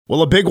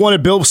Well, a big one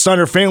at Bill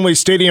Snyder Family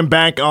Stadium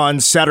back on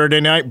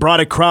Saturday night brought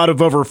a crowd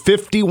of over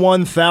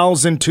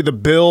 51,000 to the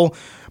Bill,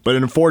 but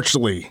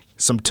unfortunately,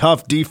 some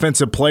tough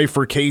defensive play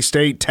for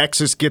K-State.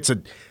 Texas gets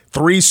a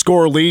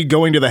 3-score lead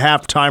going to the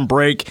halftime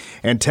break,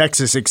 and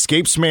Texas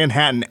escapes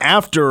Manhattan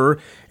after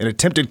an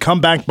attempted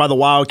comeback by the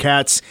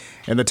Wildcats,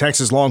 and the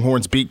Texas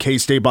Longhorns beat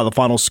K-State by the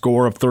final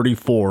score of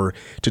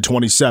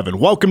 34-27.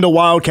 Welcome to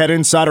Wildcat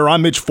Insider.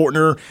 I'm Mitch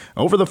Fortner.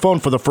 Over the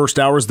phone for the first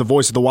hour is the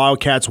voice of the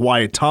Wildcats,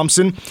 Wyatt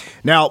Thompson.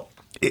 Now,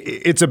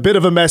 it's a bit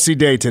of a messy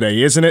day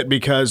today, isn't it?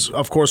 Because,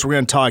 of course, we're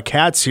going to talk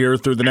Cats here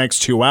through the next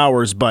 2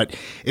 hours, but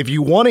if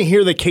you want to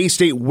hear the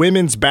K-State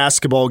women's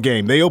basketball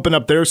game, they open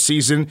up their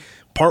season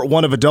part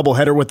one of a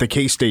doubleheader with the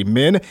K-State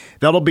men.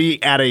 That'll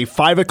be at a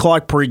 5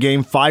 o'clock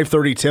pregame,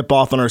 5:30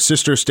 tip-off on our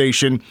sister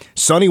station,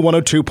 Sunny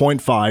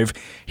 102.5.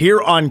 Here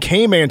on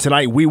K-Man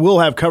tonight, we will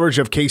have coverage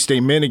of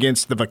K-State men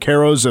against the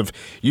Vaqueros of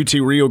UT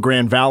Rio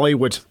Grande Valley,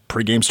 which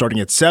pregame starting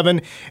at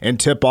 7, and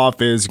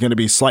tip-off is going to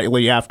be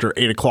slightly after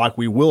 8 o'clock.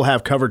 We will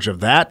have coverage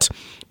of that,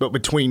 but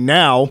between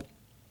now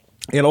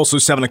and also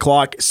 7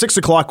 o'clock. 6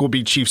 o'clock will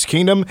be Chiefs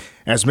Kingdom,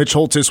 as Mitch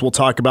Holtis will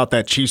talk about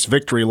that Chiefs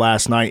victory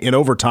last night in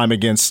overtime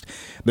against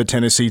the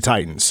Tennessee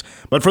Titans.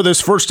 But for this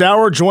first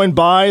hour, joined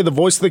by the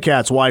voice of the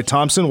Cats, Wyatt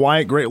Thompson.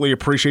 Wyatt, greatly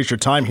appreciate your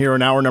time here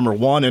in hour number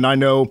one, and I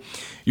know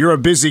you're a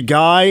busy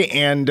guy,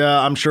 and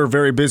I'm sure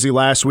very busy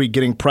last week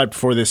getting prepped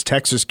for this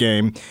Texas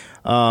game,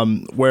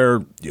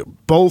 where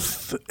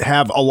both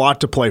have a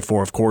lot to play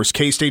for, of course.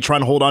 K-State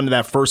trying to hold on to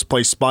that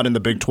first-place spot in the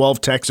Big 12.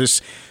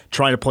 Texas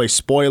trying to play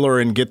spoiler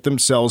and get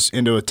themselves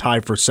into a tie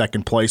for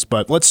second place.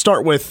 But let's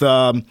start with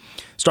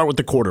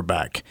the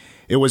quarterback.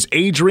 It was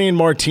Adrian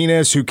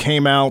Martinez who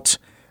came out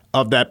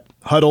of that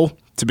huddle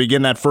to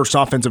begin that first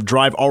offensive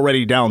drive,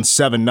 already down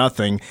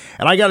 7-0.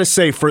 And I got to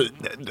say, for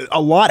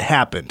a lot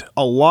happened.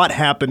 A lot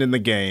happened in the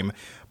game.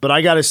 But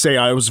I got to say,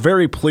 I was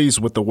very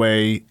pleased with the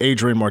way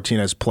Adrian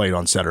Martinez played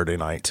on Saturday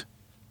night.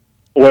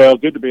 Well,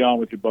 good to be on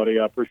with you, buddy.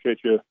 I appreciate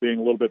you being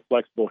a little bit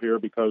flexible here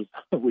because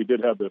we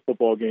did have the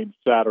football game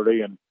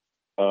Saturday and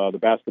the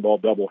basketball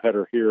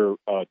doubleheader here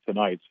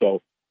tonight.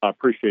 So I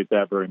appreciate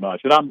that very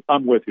much. And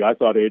I'm with you. I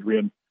thought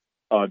Adrian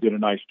did a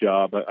nice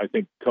job. I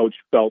think Coach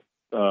felt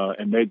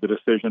and made the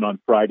decision on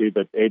Friday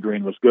that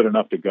Adrian was good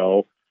enough to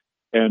go.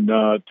 And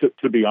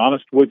to be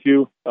honest with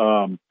you,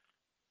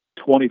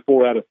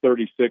 24 out of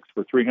 36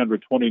 for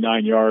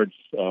 329 yards,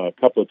 a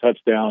couple of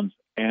touchdowns,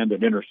 and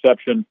an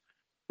interception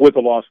with a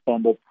lost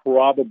fumble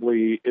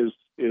probably is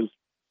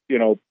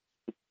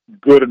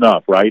good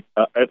enough, right?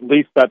 At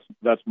least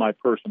that's my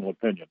personal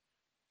opinion.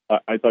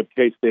 I thought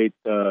K-State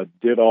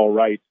did all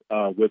right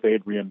with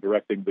Adrian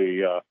directing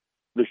the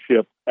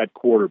ship at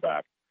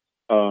quarterback.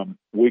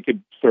 We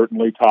could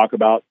certainly talk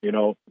about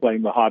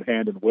playing the hot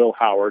hand and Will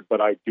Howard,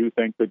 but I do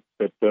think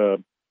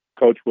that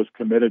Coach was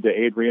committed to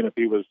Adrian if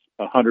he was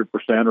 100%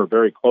 or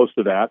very close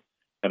to that,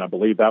 and I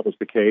believe that was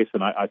the case,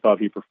 and I thought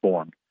he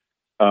performed.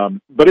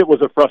 But it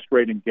was a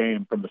frustrating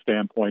game from the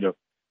standpoint of,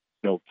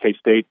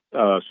 K-State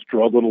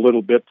struggled a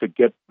little bit to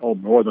get,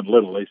 more than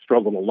little, they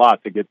struggled a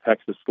lot to get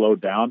Texas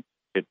slowed down.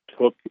 It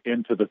took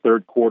into the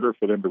third quarter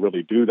for them to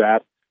really do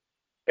that.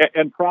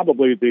 And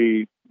probably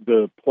the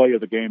play of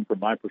the game from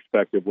my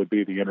perspective would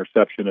be the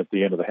interception at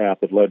the end of the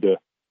half that led to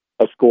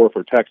a score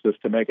for Texas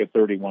to make it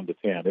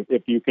 31-10.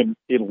 If you can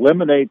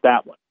eliminate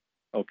that one,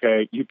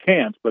 okay, you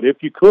can't, but if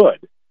you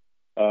could,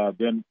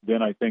 then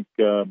I think,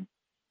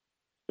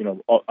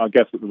 I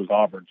guess it was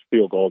Auburn's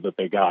field goal that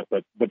they got,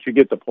 but you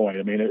get the point.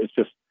 I mean, it's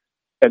just,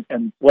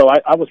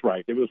 I was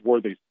right. It was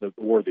the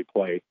worthy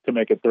play to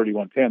make it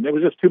 31-10. It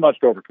was just too much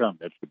to overcome.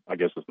 That's, I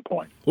guess, is the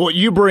point. Well,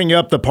 you bring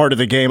up the part of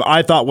the game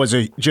I thought was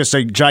just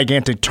a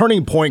gigantic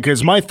turning point,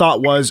 because my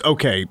thought was,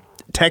 okay,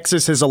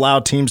 Texas has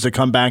allowed teams to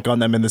come back on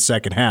them in the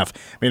second half.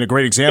 I mean, a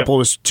great example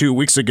was 2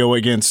 weeks ago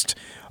against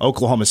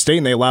Oklahoma State,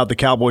 and they allowed the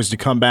Cowboys to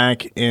come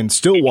back in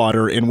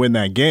Stillwater and win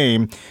that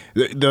game.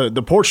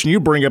 The portion you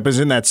bring up is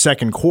in that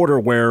second quarter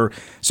where,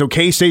 so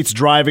K-State's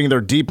driving, they're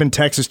deep in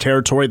Texas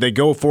territory, they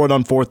go for it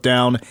on fourth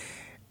down,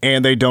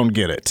 and they don't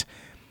get it.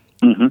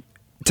 Mm-hmm.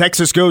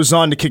 Texas goes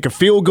on to kick a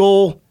field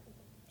goal.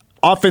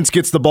 Offense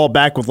gets the ball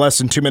back with less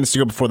than 2 minutes to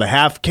go before the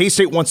half.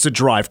 K-State wants to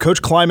drive.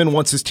 Coach Kleiman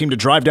wants his team to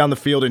drive down the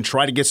field and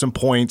try to get some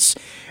points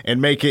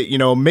and make it,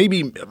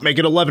 maybe make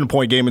it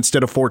 11-point game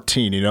instead of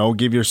 14,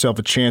 give yourself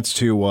a chance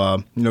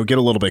to, get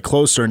a little bit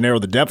closer and narrow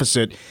the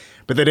deficit.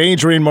 But then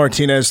Adrian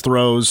Martinez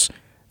throws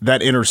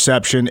that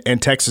interception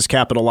and Texas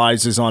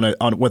capitalizes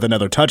on with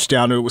another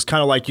touchdown. It was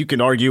kind of like you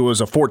can argue it was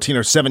a 14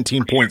 or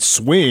 17-point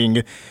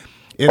swing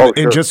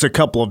in just a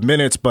couple of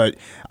minutes, but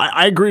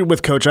I agree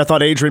with Coach. I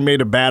thought Adrian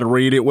made a bad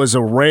read. It was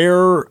a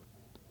rare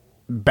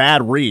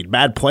bad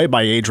play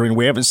by Adrian.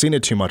 We haven't seen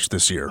it too much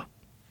this year.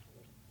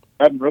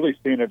 I haven't really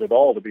seen it at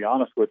all, to be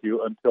honest with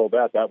you, until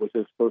that. That was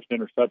his first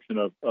interception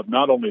of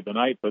not only the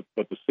night, but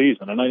the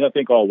season. And I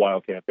think all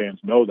Wildcat fans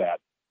know that.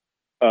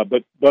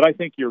 But I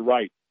think you're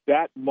right.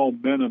 That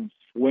momentum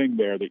swing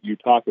there that you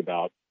talk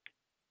about,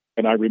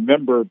 and I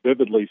remember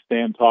vividly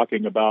Stan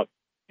talking about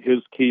his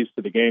keys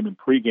to the game in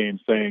pregame,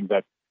 saying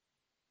that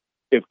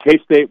if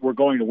K-State were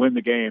going to win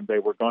the game, they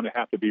were going to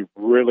have to be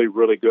really,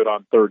 really good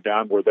on third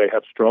down, where they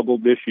have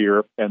struggled this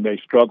year, and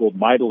they struggled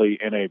mightily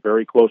in a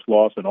very close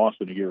loss in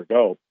Austin a year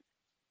ago.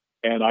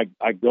 And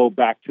I go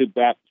back to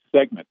that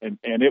segment, and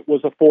it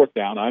was a fourth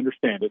down. I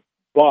understand it,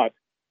 but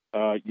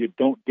you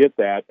don't get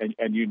that,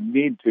 and you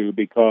need to,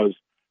 because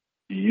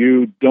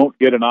you don't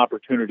get an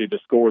opportunity to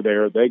score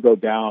there. They go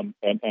down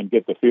and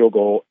get the field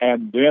goal,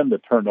 and then the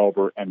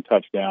turnover and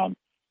touchdown,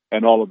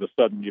 and all of a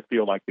sudden you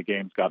feel like the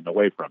game's gotten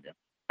away from you.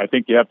 I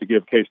think you have to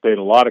give K-State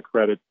a lot of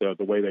credit the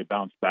way they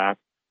bounced back.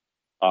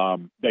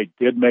 They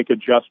did make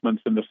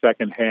adjustments in the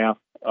second half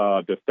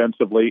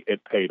defensively.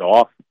 It paid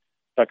off.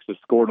 Texas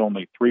scored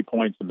only 3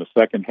 points in the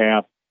second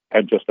half,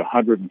 had just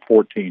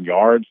 114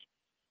 yards.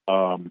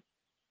 And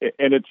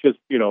it's just,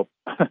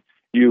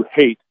 you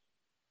hate,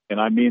 and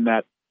I mean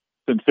that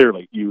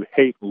sincerely, you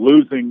hate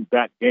losing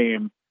that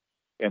game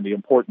and the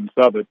importance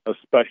of it,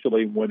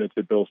 especially when it's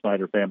at Bill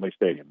Snyder Family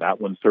Stadium. That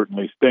one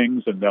certainly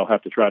stings, and they'll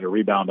have to try to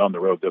rebound on the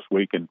road this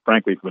week and,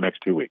 frankly, for the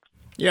next 2 weeks.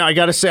 Yeah, I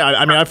got to say,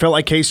 I felt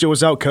like K-State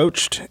was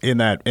outcoached in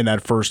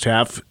that first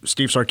half.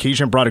 Steve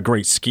Sarkisian brought a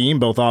great scheme,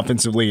 both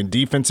offensively and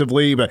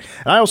defensively, but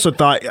I also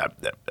thought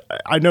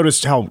I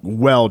noticed how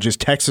well just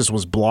Texas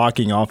was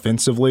blocking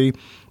offensively.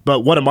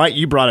 But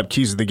you brought up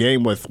keys of the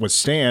game with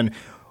Stan.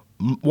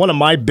 One of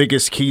my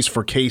biggest keys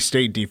for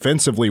K-State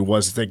defensively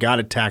was they got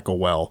to tackle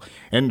well.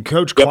 And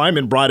Coach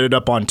Kleiman brought it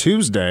up on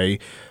Tuesday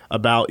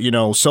about,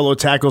 solo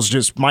tackles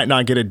just might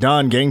not get it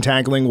done. Gang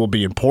tackling will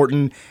be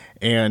important.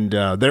 And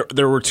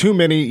there were too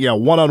many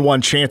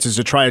one-on-one chances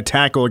to try to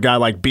tackle a guy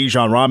like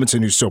Bijan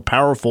Robinson, who's so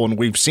powerful. And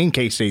we've seen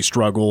K-State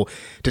struggle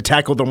to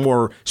tackle the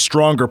more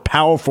stronger,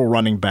 powerful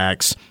running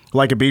backs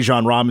like a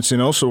Bijan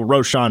Robinson. Also,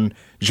 Roshan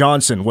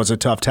Johnson was a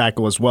tough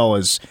tackle, as well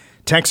as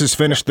Texas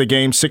finished the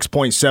game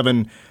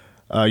 6.7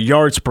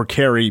 yards per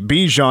carry.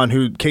 Bijan,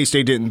 who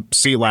K-State didn't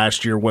see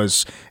last year,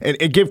 was – and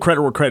give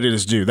credit where credit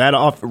is due. That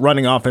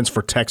running offense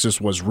for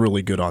Texas was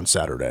really good on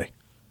Saturday.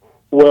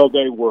 Well,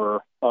 they were.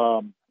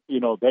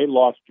 They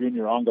lost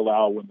Junior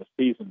Angalau when the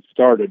season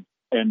started,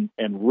 and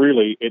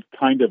really it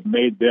kind of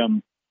made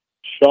them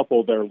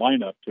shuffle their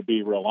lineup, to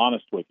be real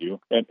honest with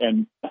you.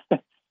 And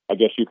I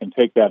guess you can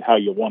take that how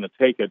you want to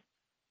take it.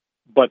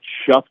 But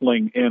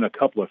shuffling in a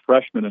couple of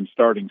freshmen in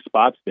starting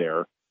spots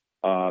there,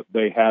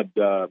 they had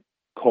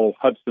Cole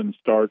Hudson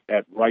start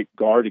at right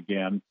guard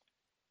again.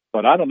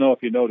 But I don't know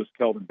if you noticed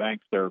Kelvin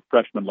Banks, their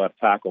freshman left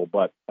tackle,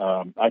 but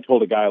I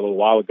told a guy a little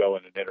while ago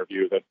in an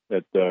interview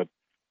that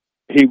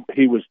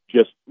he was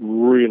just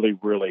really,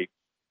 really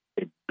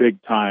a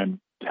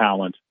big-time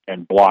talent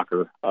and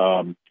blocker,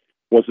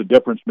 was a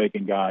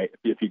difference-making guy.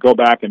 If you go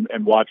back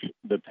and watch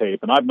the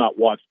tape, and I've not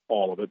watched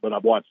all of it, but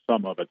I've watched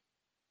some of it,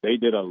 they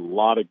did a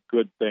lot of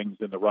good things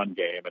in the run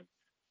game. And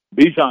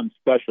Bijan's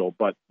special,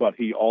 but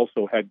he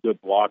also had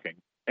good blocking.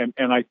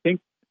 And I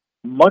think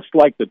much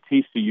like the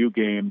TCU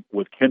game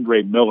with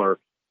Kendre Miller,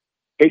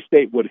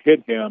 K-State would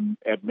hit him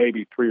at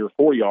maybe 3 or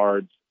 4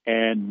 yards,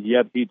 and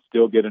yet he'd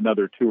still get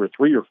another 2 or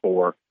 3 or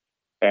 4.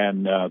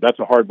 And that's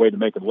a hard way to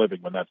make a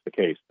living when that's the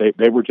case.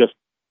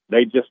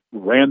 They just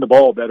ran the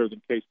ball better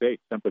than K-State,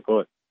 simply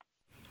put.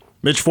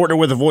 Mitch Fortner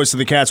with the voice of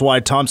the Cats,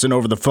 Wyatt Thompson,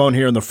 over the phone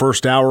here in the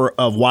first hour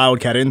of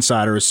Wildcat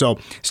Insiders. So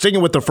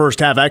sticking with the first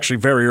half, actually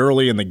very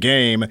early in the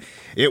game,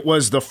 it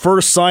was the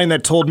first sign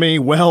that told me,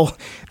 well,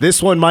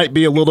 this one might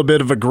be a little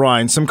bit of a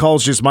grind. Some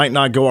calls just might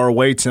not go our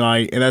way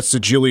tonight, and that's the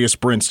Julius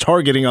Brents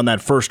targeting on that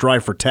first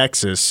drive for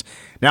Texas.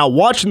 Now,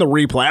 watching the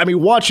replay,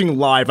 watching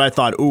live, I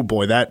thought, oh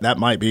boy, that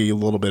might be a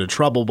little bit of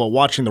trouble, but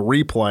watching the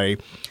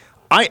replay,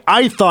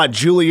 I thought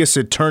Julius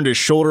had turned his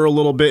shoulder a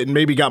little bit and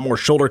maybe got more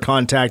shoulder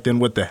contact than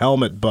with the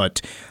helmet,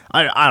 but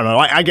I don't know.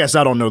 I guess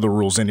I don't know the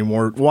rules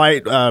anymore.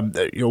 Wyatt,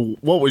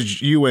 what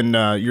was you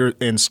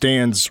and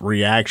Stan's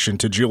reaction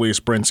to Julius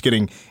Brents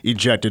getting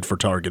ejected for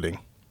targeting?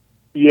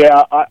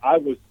 Yeah, I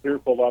was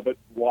fearful of it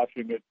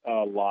watching it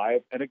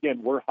live. And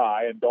again, we're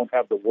high and don't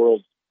have the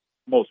world's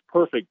most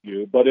perfect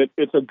view, but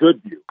it's a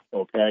good view,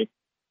 okay?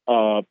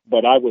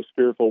 But I was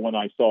fearful when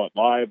I saw it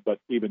live, but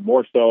even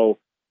more so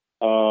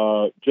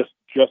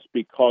just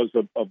because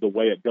of the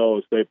way it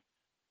goes.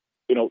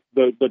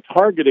 The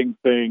targeting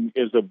thing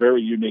is a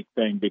very unique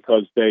thing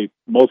because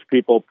most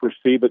people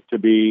perceive it to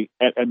be,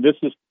 and this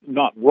is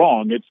not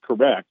wrong, it's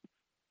correct.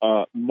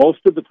 Most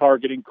of the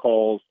targeting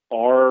calls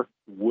are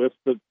with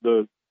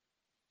the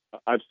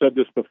I've said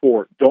this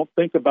before, don't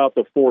think about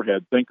the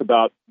forehead, think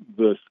about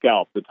the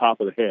scalp, the top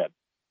of the head.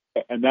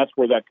 And that's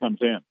where that comes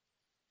in.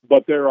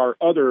 But there are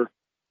other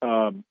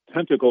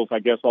tentacles, I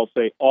guess I'll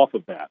say, off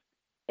of that.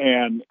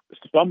 And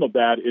some of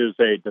that is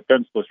a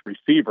defenseless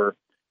receiver.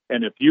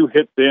 And if you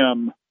hit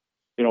them,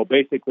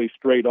 basically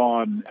straight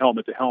on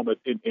helmet to helmet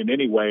in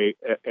any way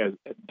as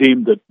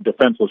deemed a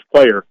defenseless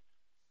player,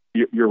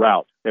 you're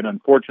out. And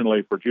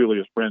unfortunately for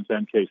Julius Brents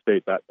and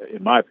K-State, that,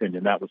 in my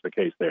opinion, that was the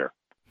case there.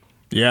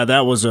 Yeah,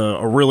 that was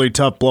a really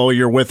tough blow.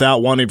 You're without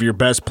one of your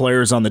best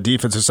players on the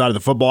defensive side of the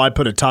football. I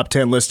put a top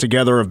 10 list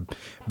together of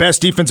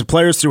best defensive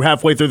players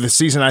halfway through the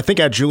season. I think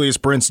I had Julius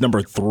Brents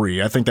number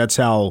 3. I think that's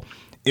how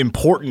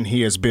important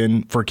he has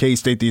been for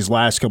K-State these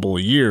last couple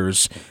of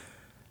years.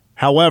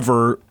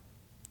 However,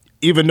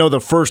 even though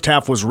the first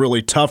half was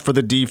really tough for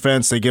the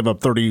defense, they give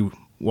up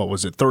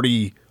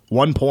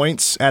 31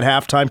 points at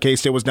halftime.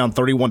 K-State was down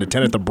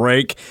 31-10 at the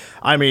break.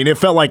 I mean, it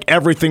felt like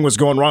everything was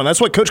going wrong.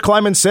 That's what Coach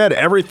Kleiman said.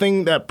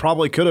 Everything that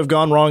probably could have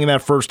gone wrong in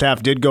that first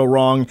half did go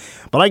wrong.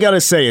 But I got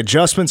to say,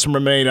 adjustments were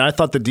made. I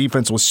thought the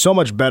defense was so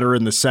much better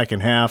in the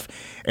second half.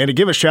 And to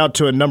give a shout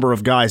to a number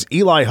of guys,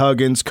 Eli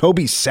Huggins,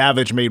 Kobe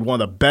Savage made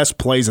one of the best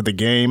plays of the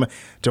game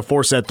to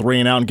force that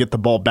 3-and-out and get the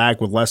ball back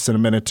with less than a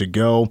minute to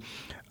go.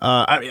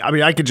 I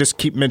mean, I could just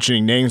keep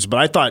mentioning names, but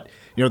I thought,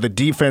 the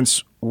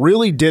defense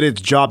really did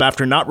its job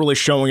after not really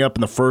showing up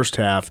in the first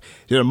half.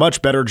 Did a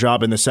much better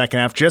job in the second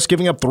half, just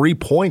giving up 3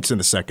 points in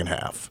the second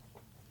half.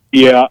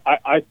 Yeah,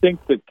 I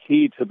think the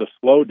key to the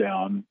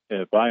slowdown,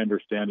 if I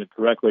understand it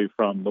correctly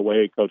from the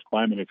way Coach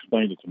Kleiman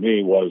explained it to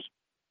me, was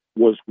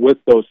with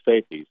those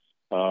safeties.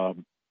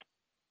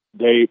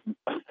 They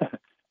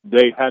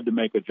they had to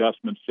make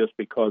adjustments just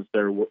because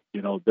there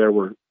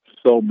were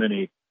so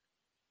many.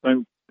 I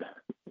mean,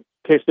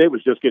 K-State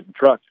was just getting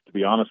trucked, to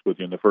be honest with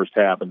you, in the first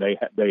half, and they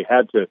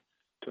had to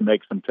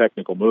make some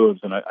technical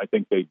moves, and I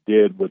think they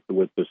did with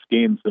the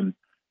schemes, and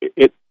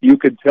you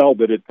could tell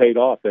that it paid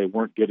off. They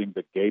weren't getting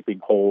the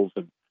gaping holes,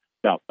 and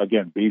now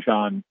again,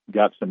 Bijan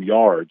got some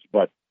yards,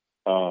 but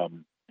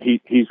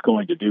he's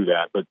going to do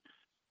that. But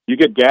you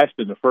get gashed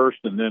in the first,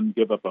 and then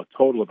give up a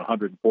total of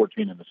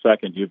 114 in the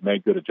second. You've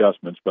made good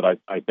adjustments, but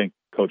I think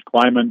Coach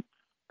Kleiman,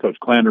 Coach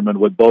Klanderman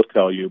would both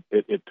tell you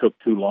it took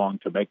too long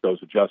to make those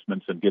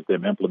adjustments and get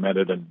them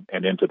implemented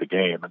and into the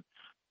game, and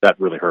that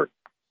really hurt.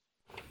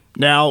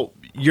 Now,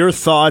 your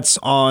thoughts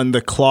on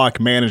the clock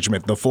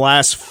management, the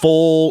last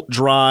full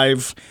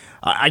drive.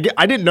 I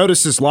didn't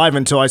notice this live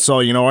until I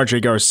saw,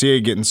 RJ Garcia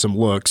getting some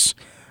looks.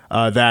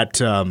 That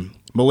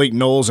Malik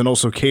Knowles and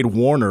also Cade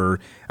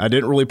Warner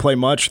didn't really play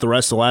much the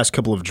rest of the last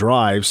couple of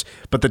drives,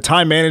 but the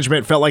time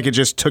management felt like it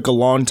just took a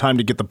long time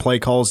to get the play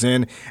calls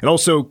in, and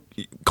also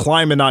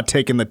Kleiman not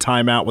taking the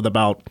timeout with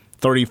about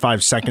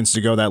 35 seconds to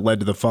go that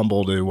led to the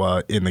fumble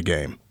to in the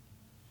game.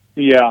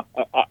 Yeah,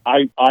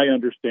 I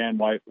understand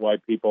why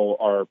people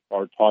are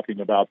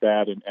talking about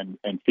that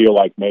and feel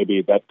like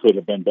maybe that could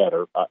have been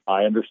better.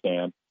 I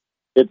understand.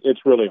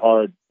 It's really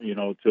hard,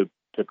 to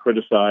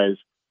criticize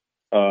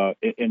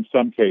in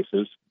some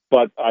cases.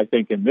 But I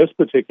think in this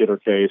particular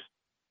case,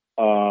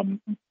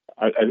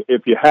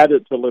 if you had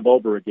it to live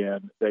over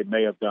again, they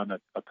may have done a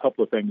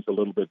couple of things a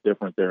little bit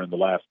different there in the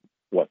last,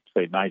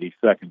 90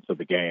 seconds of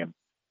the game.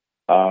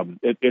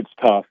 It's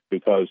tough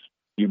because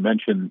you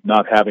mentioned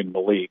not having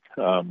Malik.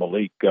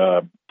 Malik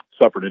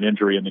suffered an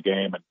injury in the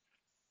game,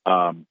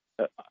 and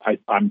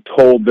I'm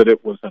told that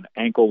it was an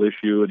ankle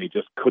issue, and he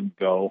just couldn't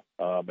go,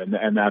 and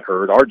that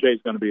hurt.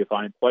 RJ's going to be a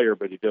fine player,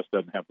 but he just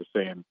doesn't have the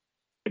same,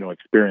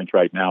 experience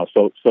right now.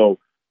 So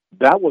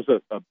that was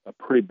a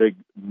pretty big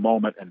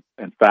moment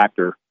and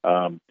factor.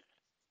 I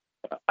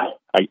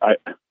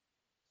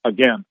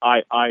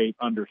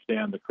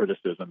understand the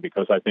criticism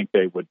because I think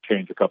they would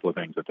change a couple of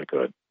things if they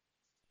could.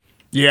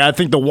 Yeah, I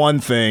think the one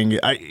thing,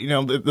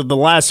 the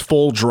last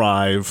full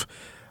drive,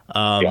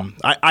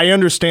 I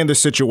understand the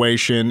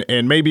situation,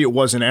 and maybe it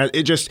wasn't.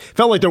 It just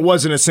felt like there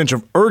wasn't a sense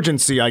of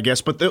urgency, I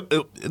guess, but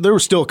there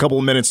was still a couple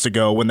of minutes to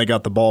go when they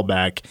got the ball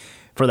back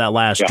for that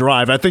last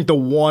drive. I think the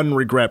one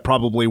regret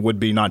probably would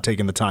be not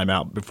taking the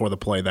timeout before the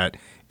play that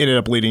ended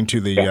up leading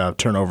to the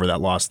turnover that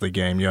lost the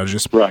game.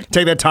 Just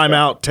take that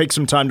timeout, take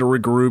some time to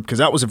regroup, because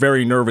that was a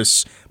very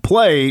nervous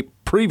play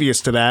previous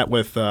to that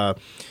with the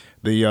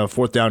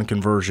fourth down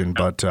conversion.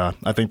 But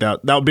I think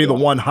that would be the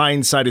one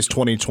hindsight is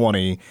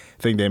 2020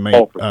 thing they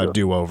may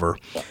do over.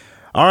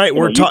 All right,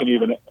 we're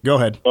talking. Go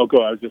ahead. Oh,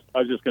 go. I was just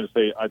going to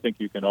say, I think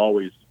you can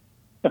always,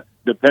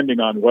 depending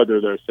on whether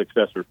there's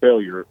success or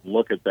failure,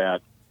 look at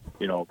that.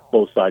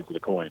 Both sides of the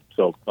coin.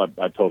 So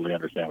I totally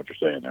understand what you're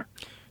saying there.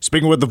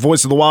 Speaking with the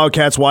voice of the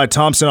Wildcats, Wyatt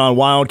Thompson on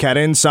Wildcat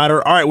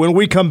Insider. All right, when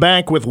we come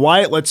back with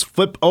Wyatt, let's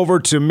flip over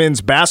to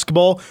men's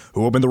basketball,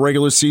 who opened the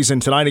regular season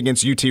tonight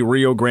against UT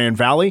Rio Grande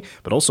Valley.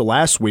 But also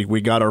last week,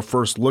 we got our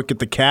first look at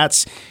the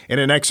Cats in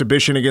an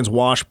exhibition against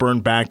Washburn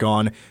back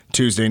on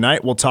Tuesday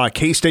night. We'll talk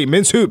K-State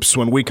men's hoops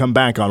when we come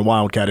back on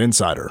Wildcat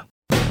Insider.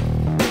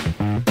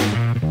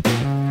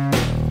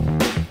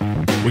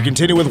 We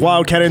continue with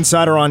Wildcat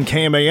Insider on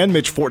KMAN.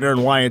 Mitch Fortner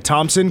and Wyatt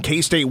Thompson.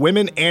 K-State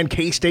women and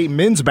K-State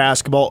men's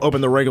basketball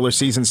open the regular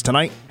seasons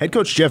tonight. Head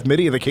coach Jeff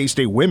Mittie of the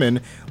K-State women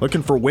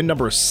looking for win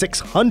number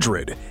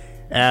 600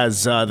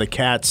 as the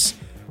Cats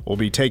will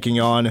be taking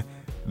on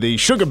the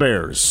Sugar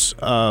Bears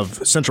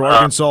of Central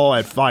Arkansas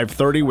at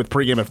 5:30 with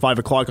pregame at 5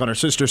 o'clock on our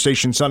sister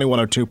station, Sunny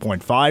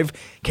 102.5.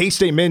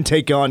 K-State men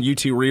take on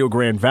UT Rio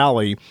Grande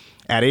Valley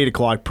at 8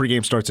 o'clock.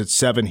 Pregame starts at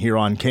 7 here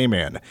on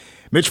KMAN.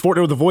 Mitch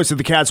Fortner with the voice of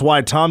the Cats,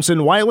 Wyatt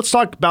Thompson. Wyatt, let's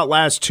talk about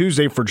last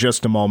Tuesday for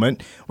just a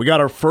moment. We got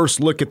our first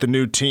look at the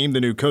new team,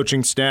 the new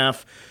coaching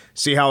staff.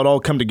 see how it all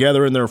come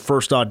together in their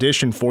first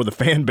audition for the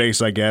fan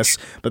base, I guess.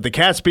 But the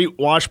Cats beat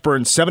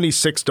Washburn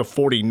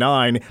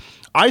 76-49.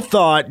 I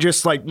thought,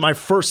 just like my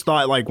first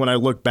thought, like when I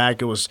look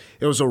back, it was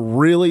a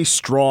really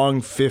strong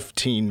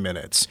 15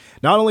 minutes.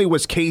 Not only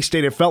was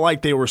K-State, it felt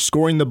like they were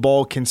scoring the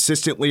ball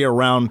consistently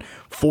around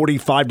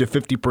 45 to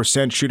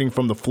 50% shooting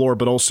from the floor,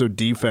 but also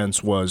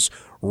defense was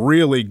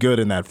really good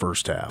in that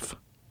first half.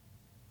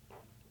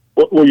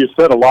 Well, you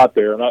said a lot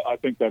there, and I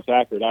think that's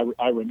accurate.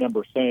 I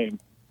remember saying,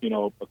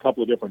 a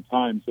couple of different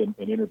times in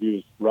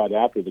interviews right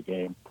after the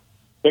game,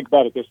 think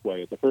about it this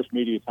way. At the first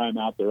media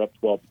timeout, they're up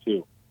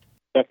 12-2.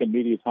 Second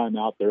media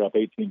timeout, they're up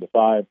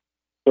 18-5.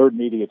 Third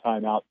media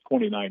timeout,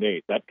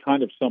 29-8. That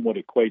kind of somewhat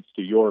equates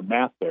to your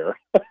math there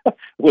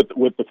with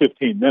the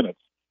 15 minutes.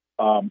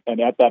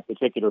 And at that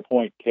particular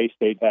point,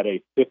 K-State had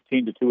a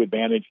 15-2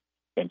 advantage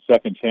in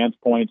second chance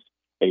points,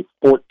 a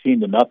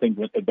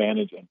 14-0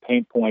 advantage in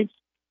paint points.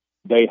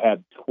 They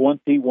had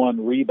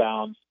 21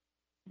 rebounds.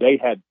 They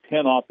had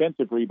 10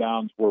 offensive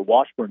rebounds, where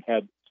Washburn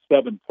had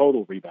 7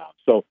 total rebounds.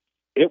 So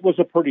it was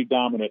a pretty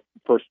dominant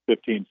first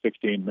 15,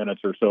 16 minutes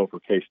or so for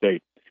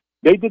K-State.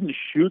 They didn't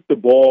shoot the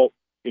ball,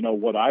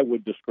 what I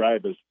would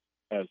describe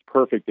as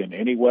perfect in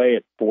any way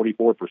at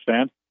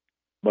 44%.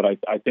 But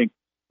I think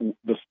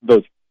the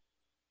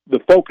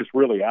focus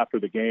really after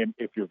the game,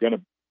 if you're going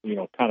to,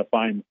 kind of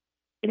find,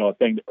 a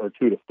thing or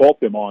two to fault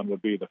them on,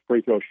 would be the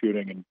free throw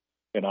shooting.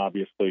 And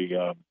obviously,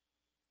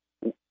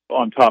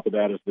 on top of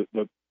that is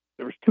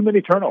there was too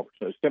many turnovers.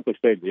 So simply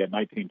stated, they had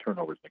 19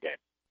 turnovers in the game.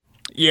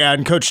 Yeah,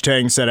 and Coach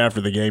Tang said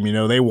after the game,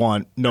 they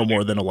want no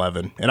more than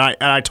 11, and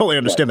I totally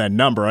understand that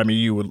number. I mean,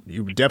 you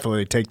would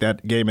definitely take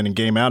that game in and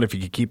game out if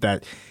you could keep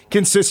that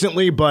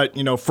consistently. But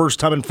first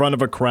time in front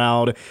of a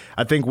crowd,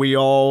 I think we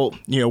all,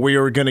 we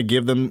are going to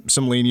give them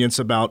some lenience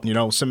about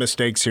some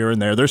mistakes here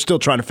and there. They're still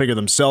trying to figure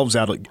themselves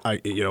out.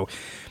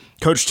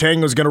 Coach Tang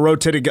was going to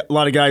rotate a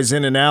lot of guys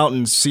in and out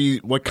and see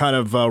what kind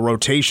of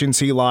rotations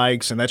he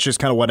likes, and that's just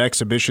kind of what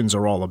exhibitions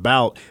are all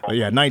about. But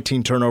yeah,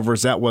 19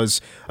 turnovers, that was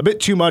a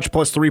bit too much,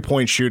 plus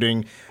three-point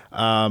shooting.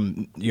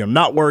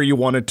 Not where you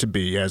want it to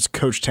be. As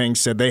Coach Tang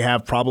said, they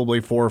have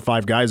probably 4 or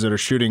 5 guys that are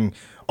shooting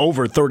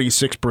over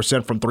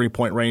 36% from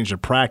three-point range in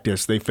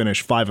practice. They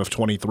finished 5 of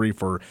 23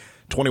 for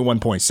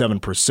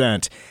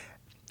 21.7%.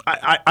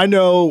 I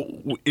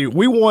know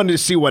we wanted to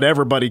see what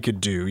everybody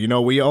could do.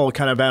 We all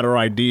kind of had our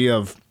idea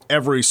of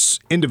every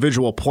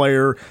individual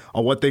player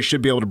on what they should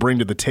be able to bring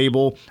to the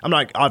table. I'm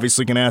not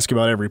obviously going to ask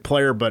about every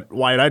player, but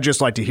Wyatt, I'd just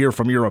like to hear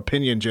from your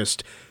opinion,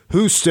 just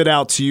who stood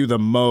out to you the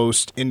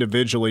most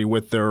individually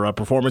with their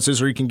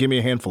performances, or you can give me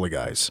a handful of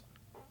guys.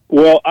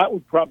 Well, I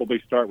would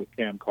probably start with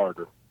Cam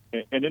Carter.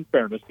 And in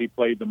fairness, he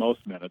played the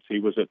most minutes. He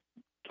was at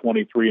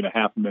 23 and a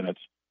half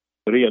minutes,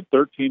 but he had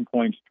 13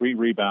 points, 3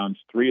 rebounds,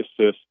 3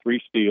 assists,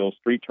 3 steals,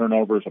 3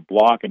 turnovers, a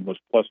block, and was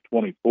plus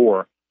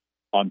 24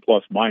 on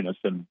plus minus,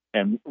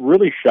 and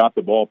really shot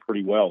the ball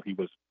pretty well. He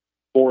was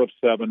 4 of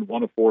 7,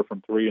 1 of 4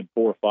 from 3, and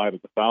 4 of 5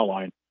 at the foul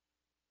line.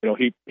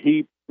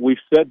 We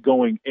said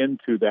going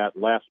into that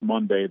last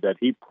Monday that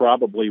he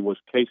probably was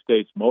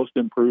K-State's most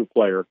improved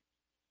player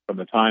from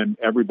the time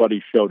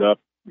everybody showed up,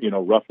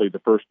 roughly the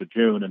 1st of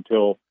June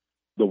until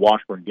the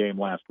Washburn game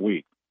last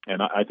week.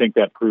 And I think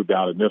that proved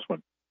out in this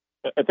one.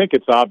 I think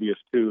it's obvious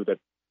too that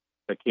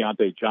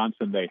Keontae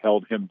Johnson, they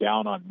held him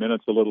down on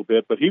minutes a little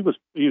bit, but he was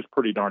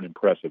pretty darn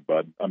impressive,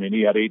 Bud. I mean,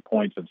 he had 8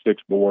 points and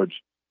 6 boards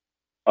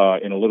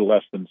in a little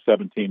less than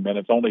 17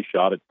 minutes, only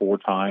shot it 4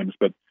 times,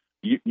 but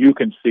you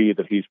can see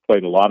that he's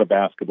played a lot of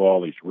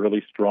basketball. He's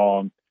really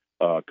strong,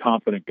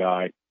 confident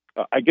guy.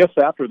 I guess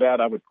after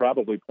that, I would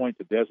probably point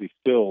to Desi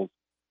Stills,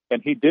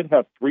 and he did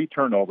have 3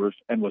 turnovers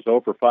and was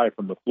 0 for 5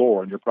 from the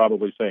floor, and you're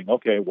probably saying,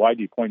 okay, why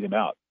do you point him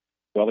out?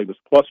 Well, he was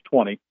plus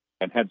 20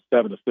 and had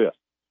 7 assists.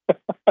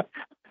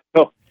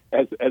 So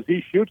as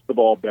he shoots the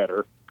ball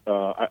better,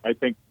 I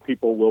think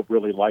people will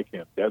really like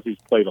him. Desi's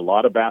played a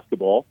lot of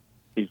basketball.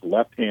 He's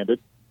left-handed.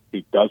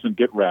 He doesn't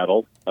get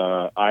rattled.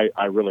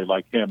 I really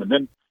like him. And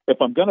then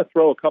if I'm going to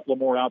throw a couple of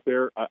more out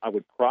there, I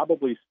would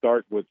probably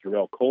start with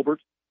Jarrell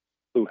Colbert,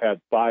 who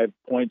had 5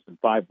 points and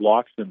 5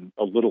 blocks in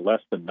a little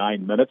less than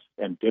 9 minutes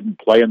and didn't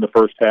play in the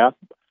first half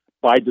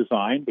by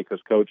design, because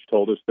Coach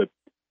told us that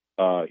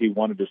he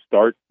wanted to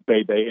start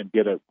Bebe and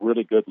get a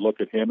really good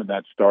look at him in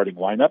that starting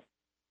lineup.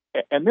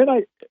 And then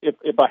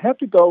if I have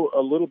to go a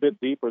little bit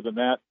deeper than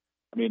that,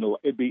 I mean,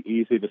 it'd be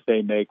easy to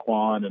say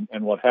Naquan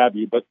and what have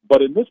you.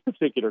 But in this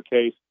particular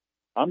case,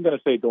 I'm going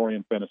to say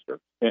Dorian Finister.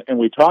 And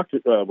we talked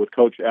with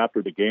Coach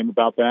after the game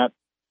about that.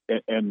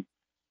 And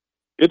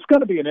it's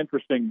going to be an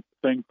interesting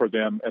thing for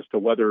them as to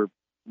whether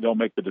they'll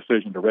make the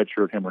decision to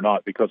redshirt him or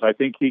not, because I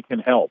think he can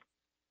help.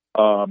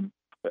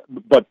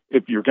 But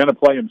if you're going to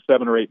play him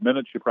 7 or 8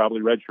 minutes, you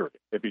probably redshirt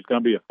him. If he's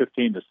going to be a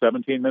 15 to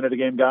 17 minute a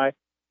game guy,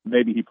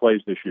 maybe he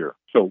plays this year.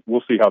 So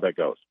we'll see how that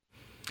goes.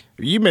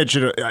 You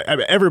mentioned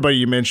everybody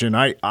you mentioned.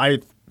 I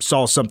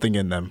saw something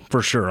in them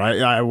for sure.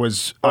 I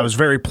was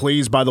very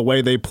pleased by the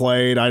way they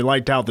played. I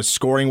liked how the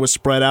scoring was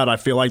spread out. I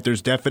feel like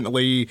there's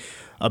definitely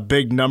a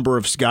big number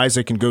of guys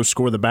that can go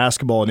score the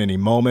basketball at any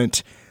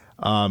moment.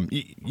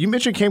 You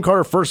mentioned Cam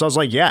Carter first. I was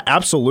like, yeah,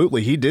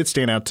 absolutely. He did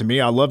stand out to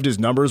me. I loved his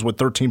numbers with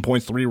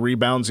 13.3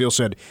 rebounds. He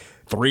also had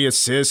 3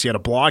 assists. He had a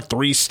block,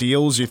 3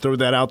 steals. You threw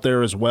that out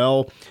there as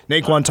well.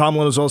 Naquan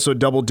Tomlin was also a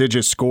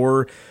double-digit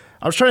scorer.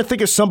 I was trying to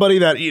think of somebody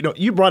that,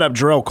 you brought up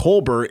Jarrell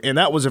Colbert, and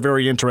that was a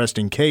very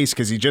interesting case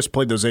because he just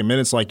played those 8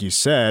 minutes like you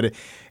said,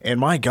 and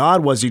my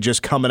God, was he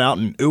just coming out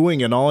and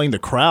oohing and awing the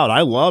crowd.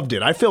 I loved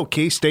it. I feel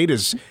K-State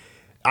is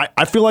 –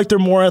 I feel like they're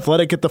more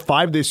athletic at the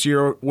 5 this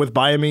year with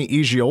Bayami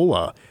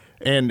Ijiola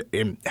and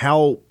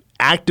how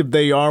active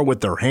they are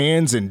with their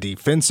hands and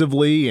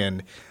defensively,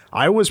 and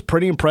I was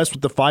pretty impressed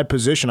with the 5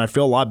 position. I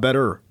feel a lot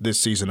better this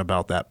season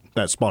about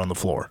that spot on the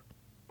floor.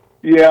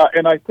 Yeah,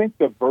 and I think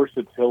the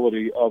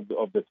versatility of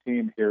the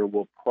team here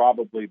will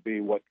probably be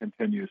what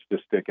continues to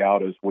stick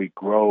out as we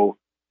grow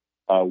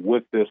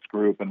with this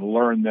group and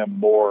learn them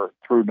more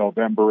through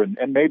November and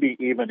maybe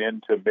even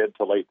into mid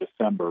to late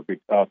December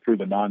through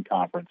the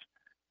non-conference.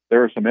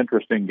 There are some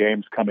interesting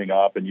games coming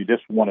up, and you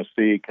just want to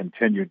see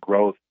continued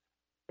growth.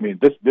 I mean,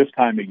 this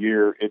time of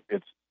year,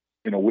 it's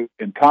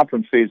in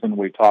conference season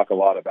we talk a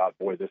lot about,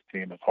 boy, this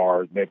team is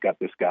hard. They've got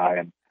this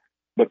guy,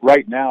 but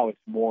right now it's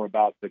more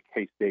about the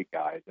K-State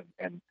guys,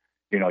 and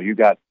you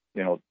got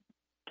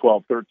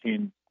 12,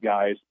 13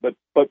 guys, but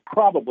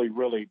probably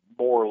really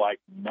more like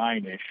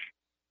 9-ish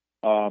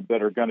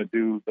that are going to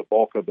do the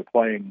bulk of the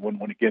playing when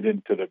we get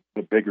into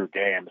the bigger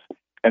games,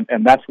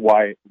 and that's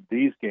why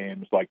these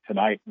games like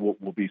tonight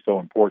will be so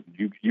important.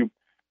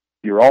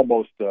 You're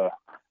almost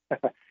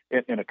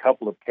in a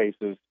couple of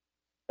cases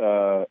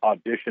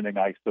auditioning,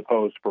 I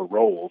suppose, for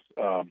roles,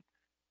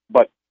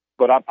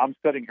 But I'm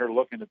sitting here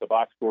looking at the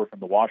box score from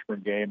the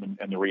Washburn game,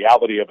 and the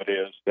reality of it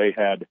is they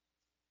had,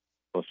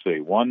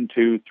 1,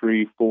 2,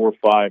 3, 4,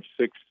 5,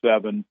 6,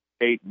 7,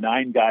 8,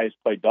 9 guys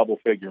play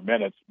double-figure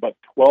minutes, but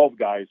 12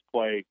 guys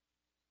play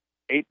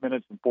 8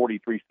 minutes and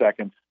 43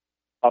 seconds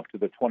up to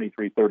the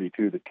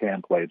 23:32 that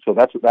Cam played. So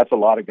that's a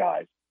lot of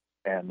guys,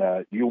 and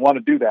you want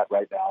to do that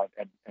right now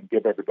and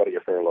give everybody a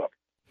fair look.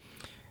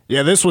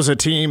 Yeah, this was a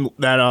team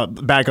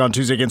that back on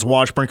Tuesday against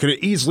Washburn could have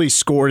easily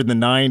scored in the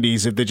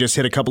 90s if they just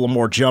hit a couple of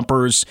more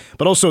jumpers,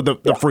 but also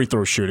the free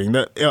throw shooting.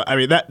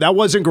 That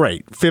wasn't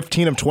great.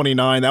 15 of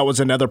 29. That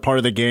was another part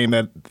of the game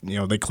that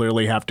they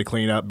clearly have to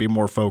clean up, be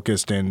more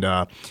focused, and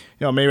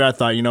maybe I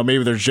thought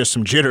maybe there's just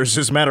some jitters.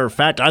 As a matter of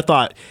fact, I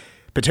thought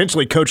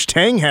potentially Coach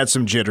Tang had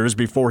some jitters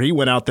before he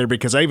went out there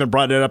because I even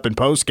brought it up in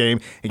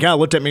postgame. He kind of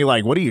looked at me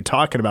like, what are you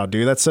talking about,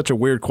 dude? That's such a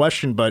weird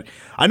question. But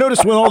I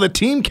noticed when all the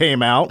team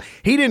came out,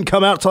 he didn't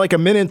come out till like a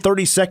minute and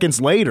 30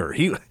 seconds later.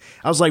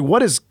 I was like,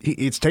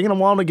 it's taking a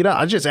while to get out.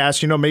 I just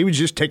asked, maybe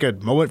just take a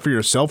moment for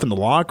yourself in the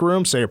locker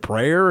room, say a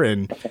prayer,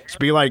 and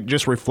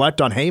just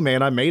reflect on, hey,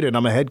 man, I made it.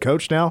 I'm a head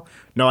coach now.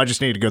 No, I just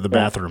need to go to the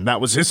bathroom.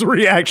 That was his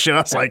reaction.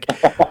 I was like,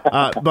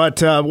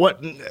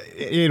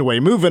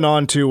 anyway, moving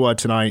on to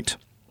tonight.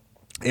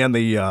 And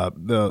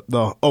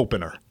the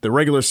opener, the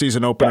regular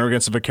season opener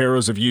against the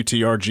Vaqueros of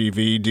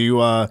UTRGV. Do you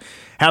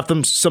have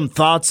some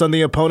thoughts on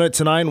the opponent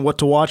tonight and what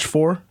to watch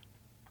for?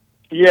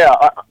 Yeah,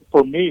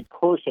 for me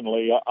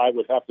personally, I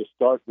would have to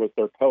start with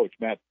their coach,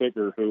 Matt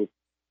Figger, who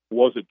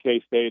was at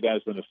K-State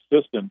as an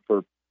assistant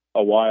for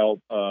a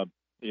while, and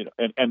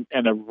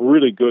a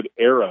really good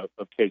era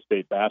of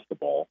K-State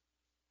basketball.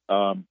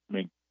 In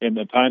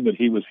the time that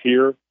he was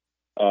here,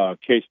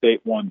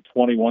 K-State won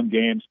 21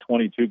 games,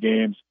 22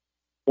 games,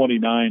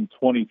 29,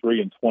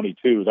 23, and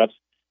 22.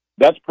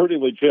 That's pretty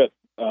legit.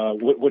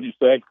 Wouldn't you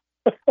say?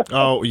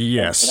 Oh,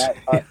 yes.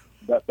 And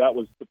that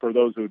was, for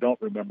those who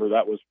don't remember,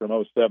 that was from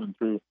 2007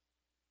 through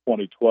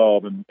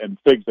 2012. And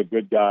Fig's a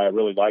good guy. I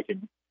really like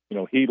him.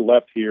 He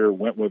left here,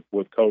 went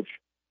with Coach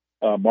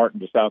Martin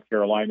to South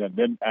Carolina, and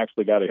then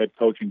actually got a head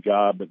coaching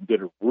job and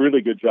did a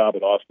really good job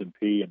at Austin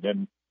Peay,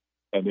 and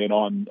then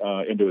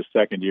on into his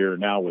second year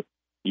now with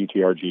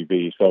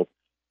UTRGV. So,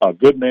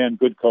 good man,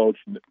 good coach.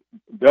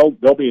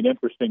 They'll be an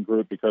interesting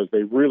group because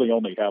they really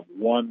only have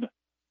one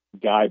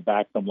guy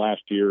back from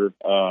last year,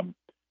 and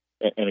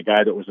a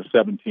guy that was a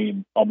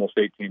 17, almost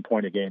 18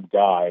 point a game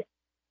guy,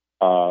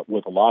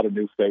 with a lot of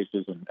new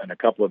faces and a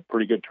couple of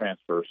pretty good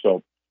transfers.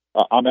 So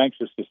I'm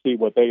anxious to see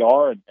what they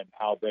are and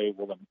how they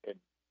will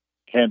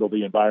handle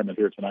the environment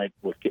here tonight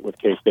with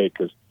K-State,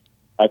 because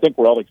I think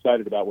we're all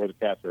excited about where the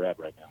Cats are at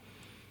right now.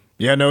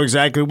 Yeah, I know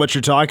exactly what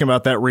you're talking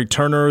about. That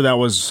returner that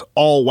was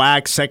all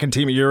WAC, second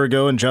team a year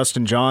ago, and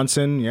Justin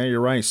Johnson. Yeah,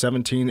 you're right,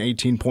 17,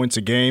 18 points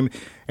a game.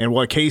 And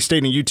what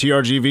K-State and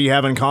UTRGV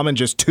have in common,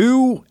 just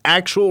 2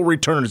 actual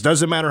returners.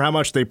 Doesn't matter how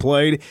much they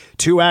played,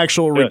 2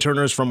 actual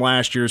returners from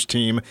last year's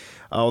team.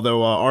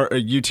 Although our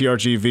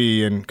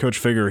UTRGV and Coach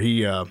Figger,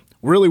 he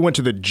really went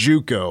to the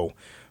JUCO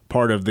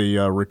part of the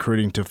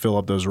recruiting to fill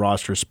up those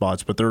roster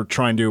spots. But they're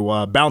trying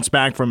to bounce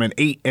back from an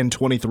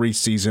 8-23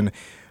 season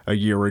a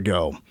year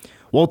ago.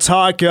 We'll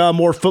talk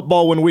more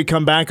football when we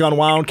come back on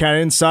Wildcat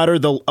Insider.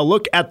 A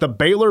look at the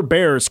Baylor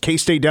Bears,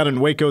 K-State down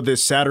in Waco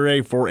this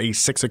Saturday for a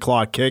 6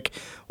 o'clock kick.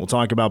 We'll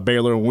talk about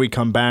Baylor when we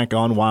come back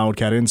on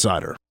Wildcat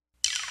Insider.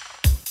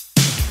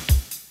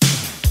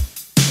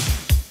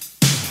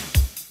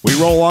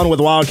 We roll on with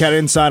Wildcat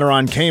Insider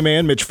on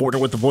K-Man. Mitch Fortner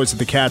with the voice of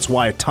the Cats,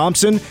 Wyatt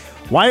Thompson.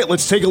 Wyatt,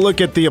 let's take a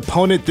look at the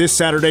opponent this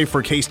Saturday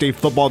for K-State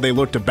football. They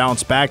look to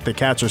bounce back. The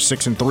Cats are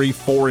 6-3,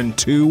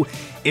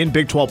 4-2 in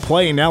Big 12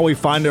 play. Now we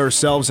find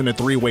ourselves in a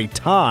three-way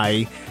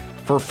tie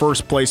for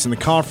first place in the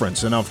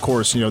conference. And, of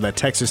course, that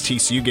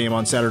Texas-TCU game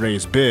on Saturday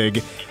is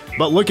big.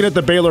 But looking at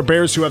the Baylor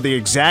Bears, who have the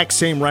exact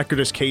same record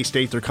as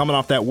K-State, they're coming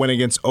off that win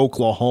against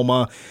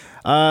Oklahoma.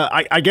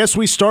 I guess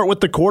we start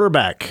with the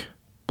quarterback,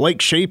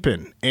 Blake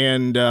Shapen.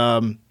 And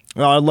I'd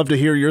love to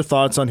hear your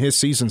thoughts on his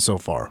season so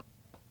far.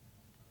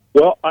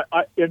 Well,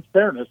 in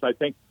fairness, I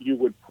think you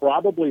would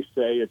probably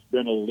say it's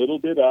been a little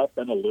bit up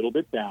and a little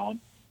bit down.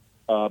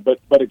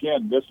 But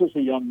again, this is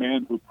a young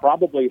man who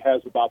probably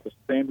has about the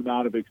same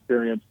amount of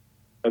experience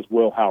as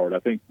Will Howard. I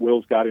think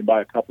Will's got him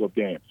by a couple of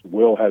games.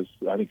 Will has,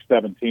 I think,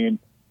 17.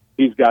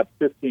 He's got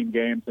 15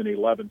 games and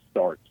 11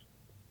 starts.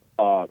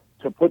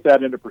 To put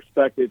that into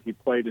perspective, he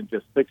played in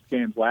just 6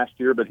 games last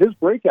year. But his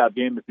breakout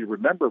game, if you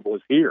remember,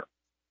 was here.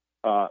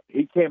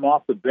 He came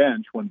off the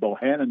bench when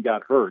Bohannon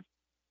got hurt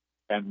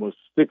and was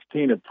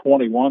 16 of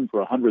 21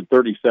 for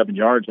 137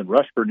 yards and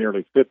rushed for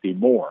nearly 50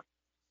 more.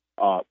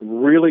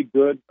 Really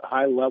good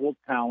high-level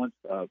talent,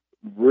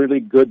 really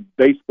good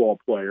baseball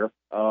player,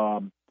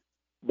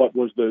 but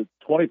was the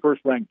 21st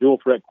ranked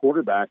dual-threat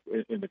quarterback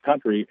in the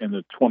country in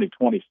the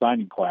 2020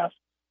 signing class.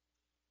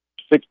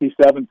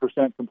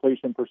 67%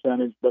 completion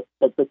percentage. But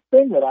the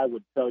thing that I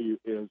would tell you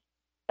is,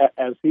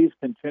 as he's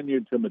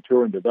continued to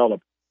mature and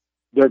develop,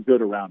 they're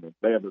good around him.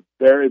 They have a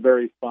very,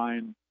 very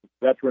fine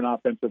veteran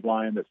offensive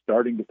line that's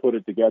starting to put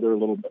it together a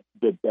little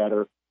bit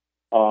better.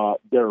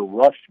 Their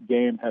rush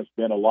game has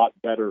been a lot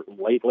better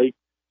lately.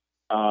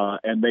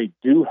 And they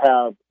do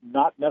have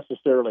not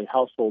necessarily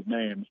household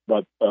names,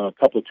 but a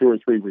couple of 2 or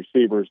 3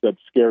 receivers that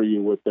scare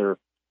you with their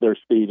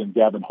speed, and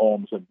Gavin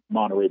Holmes and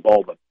Monterey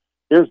Baldwin.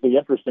 Here's the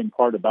interesting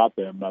part about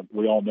them.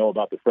 We all know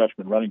about the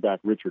freshman running back,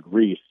 Richard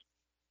Reese.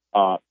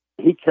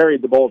 He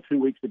carried the ball 2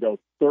 weeks ago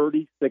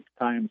 36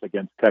 times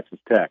against Texas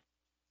Tech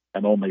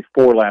and only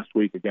 4 last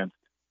week against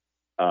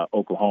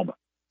Oklahoma.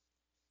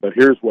 But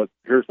here's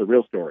the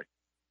real story.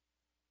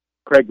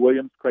 Craig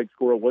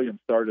Squirrel Williams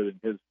started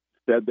in his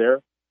stead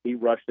there. He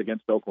rushed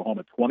against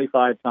Oklahoma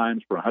 25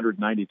 times for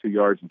 192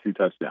 yards and 2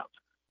 touchdowns.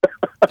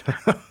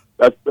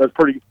 That's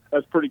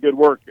pretty good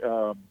work.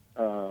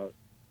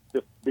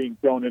 Just being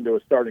thrown into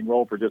a starting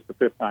role for just the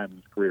 5th time in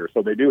his career.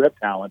 So they do have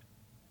talent.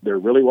 They're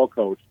really well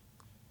coached.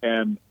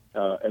 And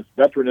as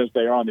veteran as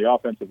they are on the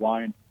offensive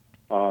line,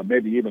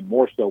 maybe even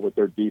more so with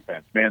their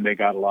defense. Man, they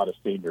got a lot of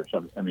seniors.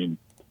 I mean,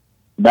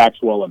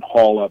 Maxwell and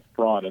Hall up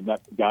front, and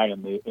that guy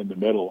in the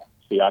middle,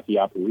 Siaki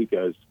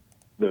Apuika, is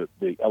the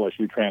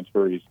LSU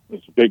transfer. He's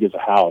as big as a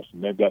house.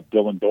 And they've got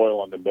Dylan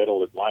Doyle in the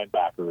middle as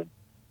linebacker, and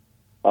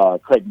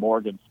Craig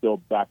Morgan still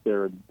back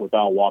there with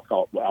Al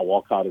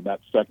Walcott in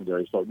that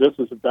secondary. So this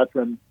is a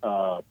veteran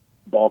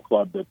ball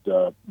club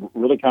that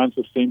really kind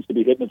of seems to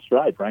be hitting its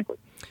stride, frankly.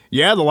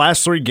 Yeah, the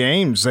last 3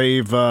 games,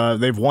 they've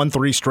won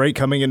 3 straight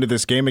coming into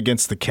this game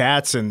against the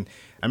Cats. And,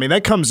 I mean,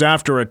 that comes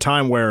after a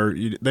time where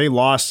they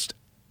lost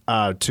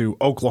to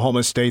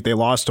Oklahoma State. They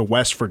lost to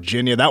West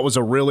Virginia. That was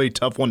a really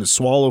tough one to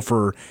swallow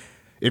for,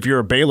 if you're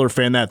a Baylor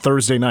fan, that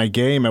Thursday night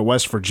game at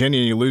West Virginia,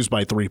 you lose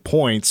by 3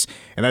 points,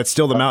 and that's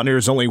still the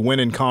Mountaineers' only win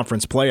in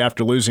conference play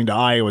after losing to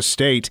Iowa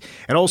State.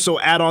 And also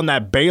add on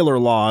that Baylor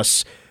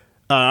loss,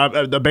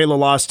 the Baylor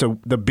loss to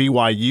the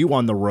BYU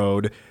on the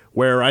road,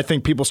 where I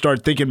think people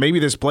started thinking maybe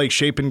this Blake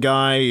Shapen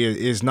guy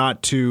is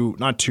not too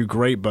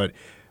great. But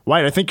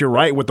Wyatt, I think you're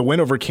right. With the win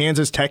over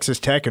Kansas, Texas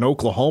Tech, and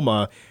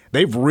Oklahoma,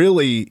 they've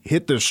really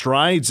hit their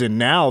strides, and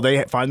now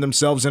they find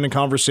themselves in a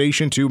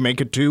conversation to make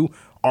it to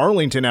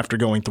Arlington after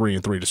going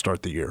 3-3 to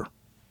start the year.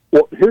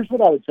 Well, here's what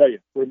I would tell you.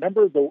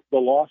 Remember the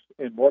loss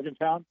in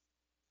Morgantown?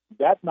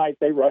 That night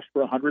they rushed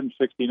for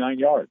 169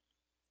 yards.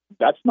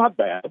 That's not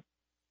bad.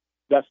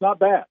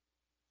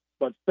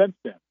 But since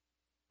then,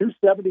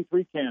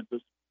 273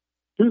 Kansas,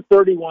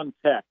 231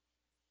 Tech,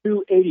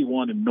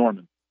 281 in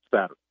Norman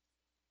Saturday.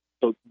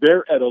 So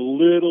they're at a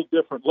little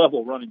different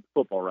level running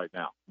football right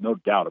now. No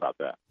doubt about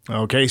that.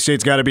 Okay,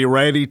 State's got to be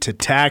ready to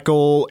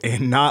tackle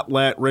and not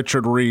let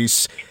Richard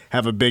Reese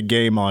have a big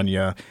game on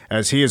you,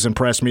 as he has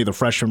impressed me, the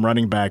freshman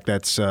running back.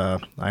 That's I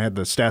had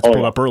the stats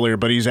pulled up earlier,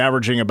 but he's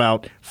averaging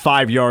about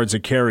 5 yards a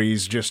carry.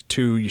 He's just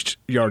 2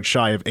 yards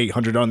shy of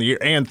 800 on the year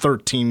and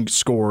 13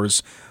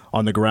 scores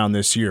on the ground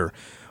this year.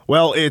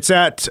 Well, it's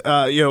at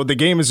the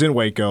game is in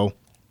Waco.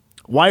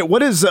 What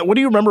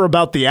do you remember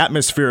about the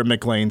atmosphere at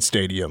McLean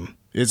Stadium?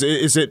 Is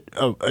it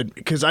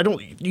because I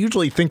don't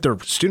usually think their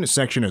student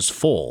section is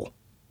full.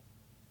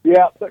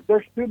 Yeah,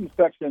 their student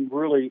section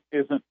really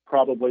isn't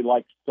probably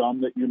like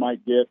some that you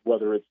might get,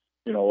 whether it's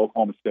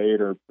Oklahoma State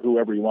or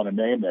whoever you want to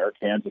name there,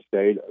 Kansas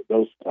State,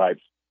 those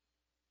types.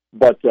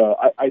 But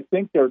I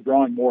think they're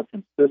drawing more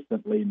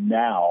consistently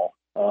now.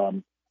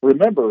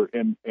 Remember,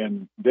 in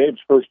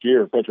Dave's first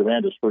year, Coach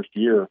Aranda's first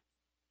year,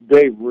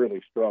 they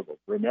really struggled.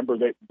 Remember,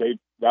 they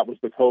that was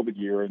the COVID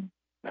year, and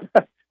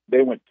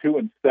they went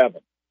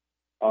 2-7.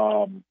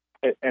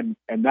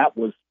 And that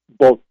was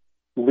both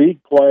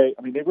league play.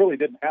 I mean, they really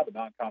didn't have a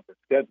non-conference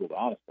schedule,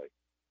 honestly.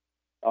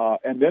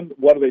 And then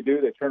what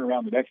do? They turn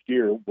around the next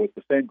year with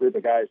the same group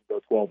of guys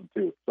and go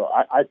 12-2. So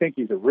I think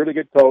he's a really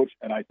good coach,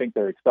 and I think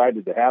they're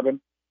excited to have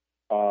him.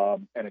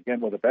 And again,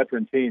 with a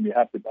veteran team,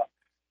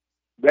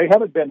 they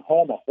haven't been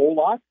home a whole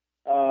lot.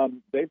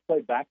 They've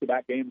played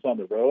back-to-back games on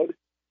the road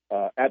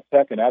at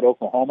Tech and at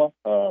Oklahoma.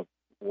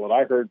 What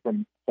I heard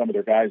from some of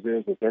their guys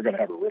is that they're going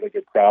to have a really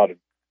good crowd, and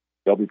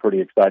they'll be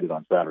pretty excited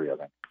on Saturday, I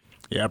think.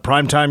 Yeah,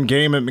 primetime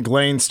game at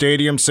McLean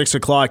Stadium, 6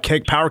 o'clock.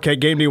 Power Keg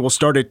game day will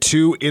start at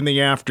 2 in the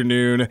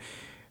afternoon,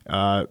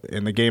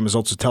 and the game is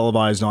also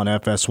televised on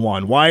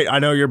FS1. Wyatt, I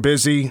know you're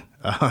busy.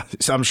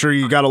 So I'm sure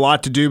you got a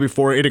lot to do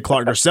before 8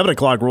 o'clock or 7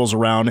 o'clock rolls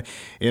around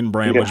in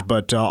Bramlage,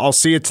 but I'll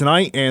see you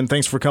tonight, and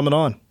thanks for coming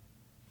on.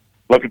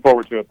 Looking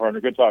forward to it, partner.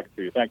 Good talking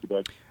to you. Thank you,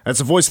 bud. That's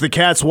the voice of the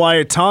Cats,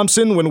 Wyatt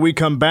Thompson, when we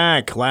come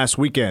back last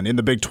weekend in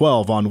the Big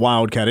 12 on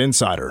Wildcat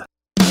Insider.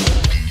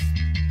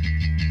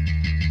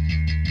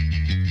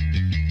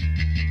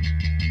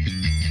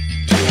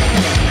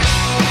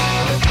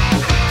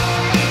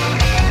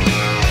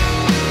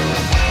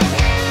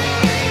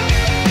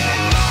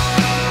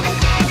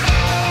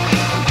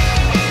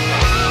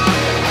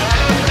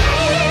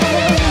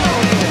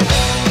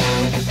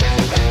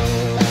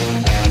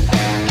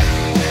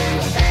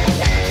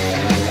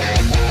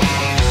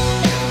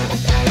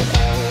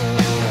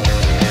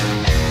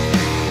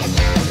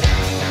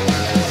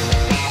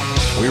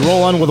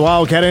 Roll on with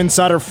Wildcat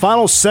Insider,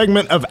 final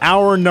segment of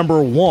hour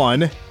number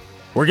 1.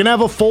 We're going to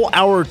have a full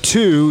hour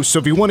 2, so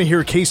if you want to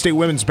hear K-State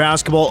women's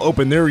basketball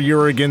open their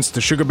year against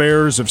the Sugar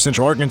Bears of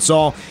Central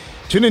Arkansas,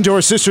 tune into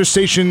our sister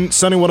station,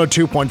 Sunny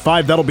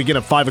 102.5. That'll begin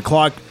at 5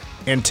 o'clock,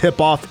 and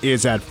tip-off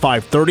is at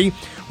 5:30.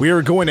 We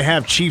are going to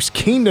have Chiefs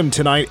Kingdom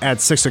tonight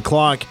at 6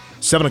 o'clock.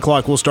 7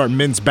 o'clock, we'll start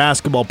men's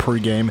basketball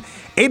pregame.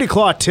 8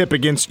 o'clock, tip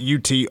against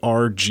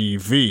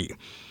UTRGV.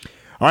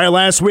 All right,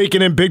 last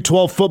weekend in Big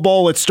 12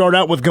 football, let's start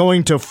out with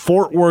going to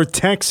Fort Worth,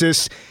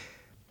 Texas.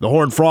 The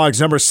Horned Frogs,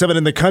 number 7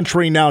 in the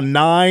country, now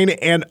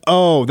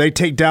 9-0. They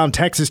take down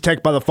Texas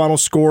Tech by the final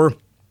score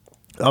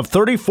of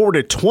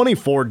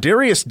 34-24.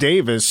 Darius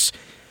Davis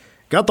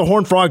got the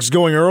Horned Frogs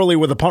going early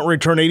with a punt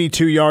return,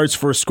 82 yards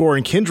for a score,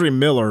 and Kendry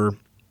Miller,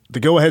 the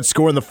go-ahead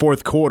score in the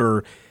fourth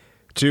quarter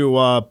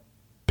to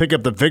pick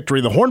up the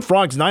victory. The Horned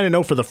Frogs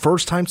 9-0 for the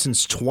first time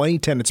since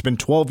 2010. It's been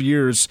 12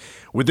 years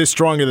with this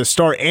strong of the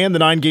start, and the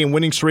 9-game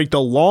winning streak,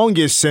 the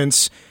longest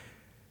since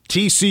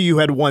TCU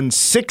had won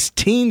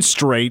 16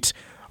 straight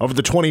over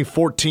the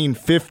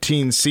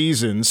 2014-15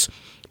 seasons.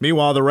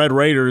 Meanwhile, the Red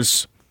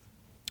Raiders,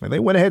 they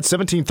went ahead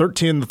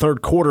 17-13 in the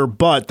third quarter,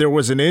 but there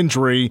was an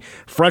injury.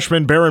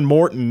 Freshman Baron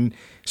Morton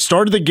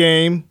started the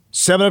game,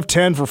 7 of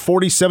 10 for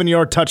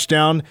 47-yard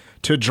touchdown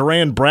to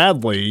Jerran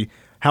Bradley.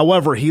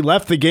 However, he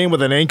left the game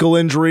with an ankle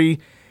injury,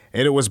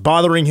 and it was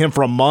bothering him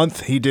for a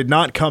month. He did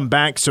not come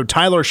back. So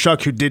Tyler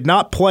Shuck, who did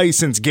not play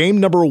since game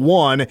number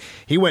 1,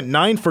 he went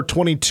 9 for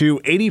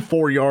 22,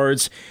 84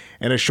 yards,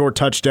 and a short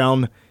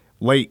touchdown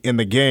late in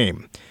the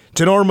game.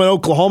 To Norman,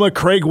 Oklahoma,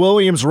 Craig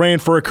Williams ran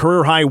for a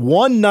career-high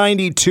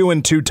 192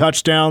 and 2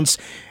 touchdowns,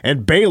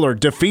 and Baylor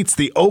defeats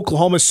the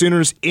Oklahoma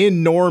Sooners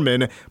in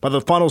Norman by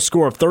the final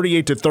score of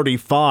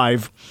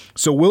 38-35.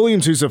 So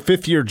Williams, who's a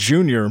fifth-year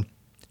junior,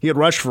 he had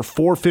rushed for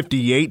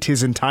 458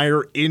 his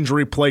entire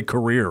injury play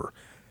career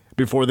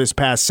before this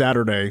past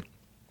Saturday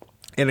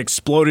and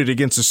exploded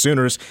against the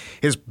Sooners.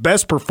 His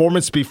best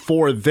performance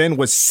before then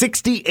was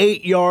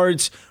 68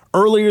 yards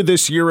earlier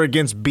this year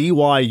against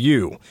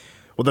BYU.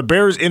 Well, the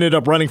Bears ended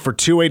up running for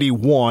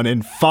 281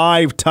 and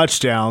 5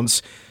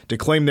 touchdowns to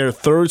claim their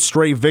third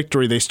straight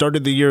victory. They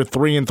started the year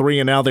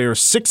 3-3, and now they are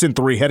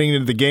 6-3 heading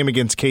into the game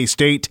against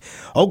K-State.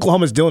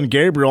 Oklahoma's Dylan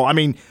Gabriel,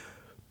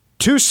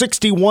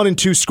 261 and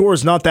 2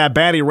 scores, not that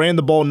bad. He ran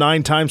the ball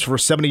 9 times for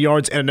 70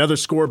 yards and another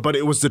score, but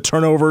it was the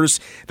turnovers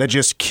that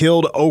just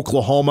killed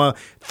Oklahoma.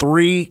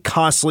 3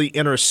 costly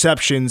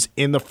interceptions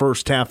in the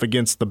first half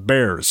against the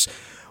Bears.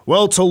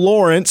 Well, to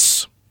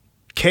Lawrence,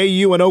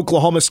 KU and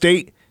Oklahoma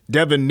State,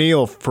 Devin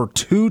Neal for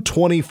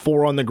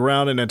 224 on the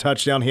ground and a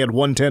touchdown. He had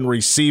 110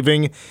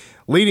 receiving.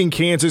 Leading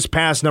Kansas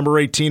past number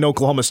 18,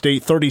 Oklahoma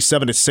State,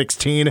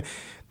 37-16.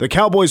 The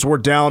Cowboys were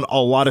down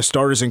a lot of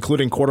starters,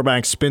 including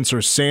quarterback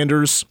Spencer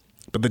Sanders.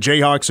 But the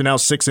Jayhawks are now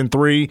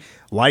 6-3,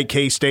 like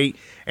K-State,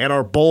 and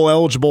are bowl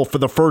eligible for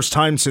the first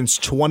time since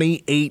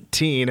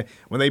 2018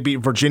 when they beat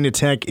Virginia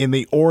Tech in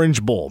the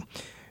Orange Bowl.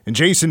 And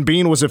Jason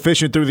Bean was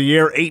efficient through the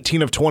air,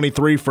 18 of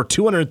 23 for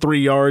 203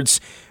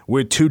 yards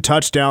with 2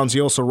 touchdowns. He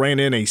also ran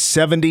in a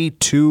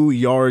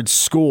 72-yard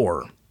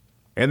score.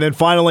 And then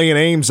finally in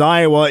Ames,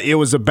 Iowa, it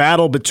was a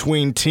battle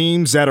between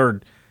teams that are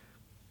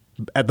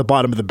at the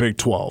bottom of the Big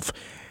 12.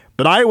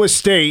 But Iowa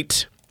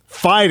State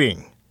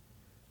fighting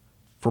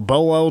for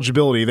bowl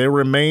eligibility. They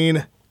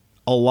remain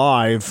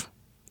alive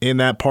in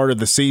that part of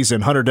the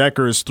season. Hunter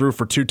Dekkers threw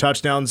for 2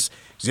 touchdowns.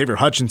 Xavier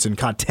Hutchinson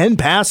caught 10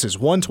 passes,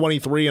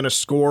 123 and a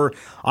score.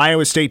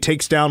 Iowa State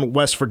takes down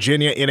West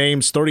Virginia in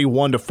Ames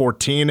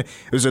 31-14. It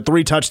was a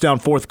 3-touchdown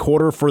fourth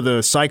quarter for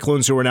the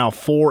Cyclones, who are now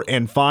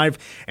 4-5,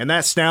 and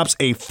that snaps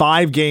a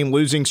 5-game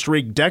losing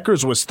streak.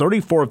 Dekkers was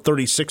 34 of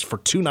 36 for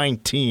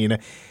 219,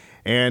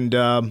 and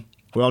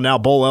now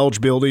bowl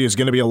eligibility is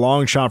going to be a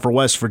long shot for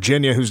West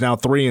Virginia, who's now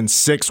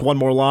 3-6. One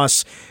more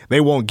loss,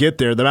 they won't get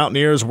there. The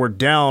Mountaineers were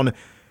down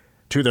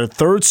to their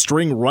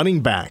third-string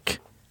running back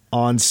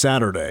on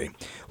Saturday.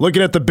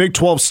 Looking at the Big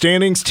 12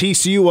 standings,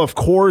 TCU, of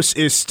course,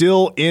 is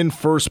still in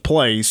first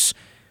place.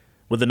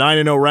 With a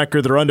 9-0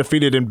 record, they're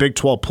undefeated in Big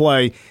 12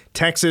 play.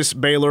 Texas,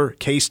 Baylor,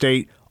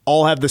 K-State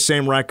all have the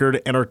same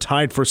record and are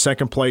tied for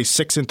second place,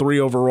 6-3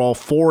 overall,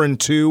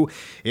 4-2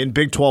 in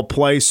Big 12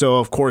 play. So,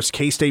 of course,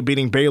 K-State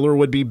beating Baylor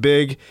would be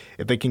big.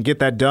 If they can get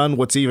that done,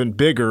 what's even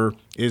bigger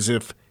is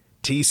if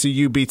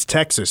TCU beats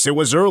Texas. It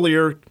was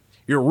earlier,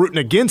 you're rooting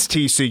against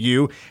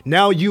TCU.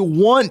 Now you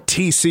want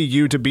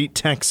TCU to beat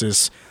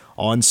Texas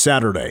on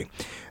Saturday.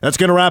 That's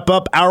going to wrap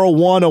up hour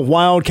 1 of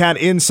Wildcat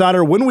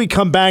Insider. When we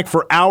come back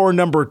for hour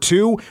number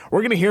 2,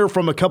 we're going to hear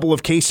from a couple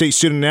of K-State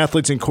student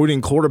athletes,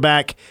 including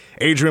quarterback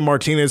Adrian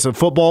Martinez of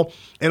football,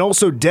 and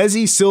also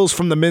Desi Sills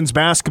from the men's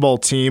basketball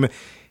team.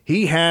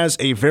 He has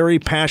a very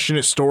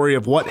passionate story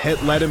of what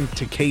had led him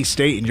to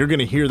K-State, and you're going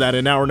to hear that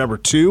in hour number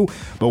 2.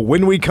 But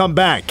when we come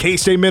back,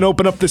 K-State men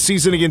open up the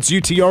season against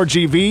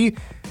UTRGV.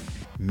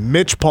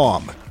 Mitch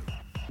Palm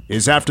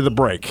is after the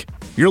break.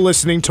 You're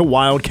listening to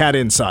Wildcat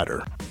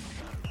Insider.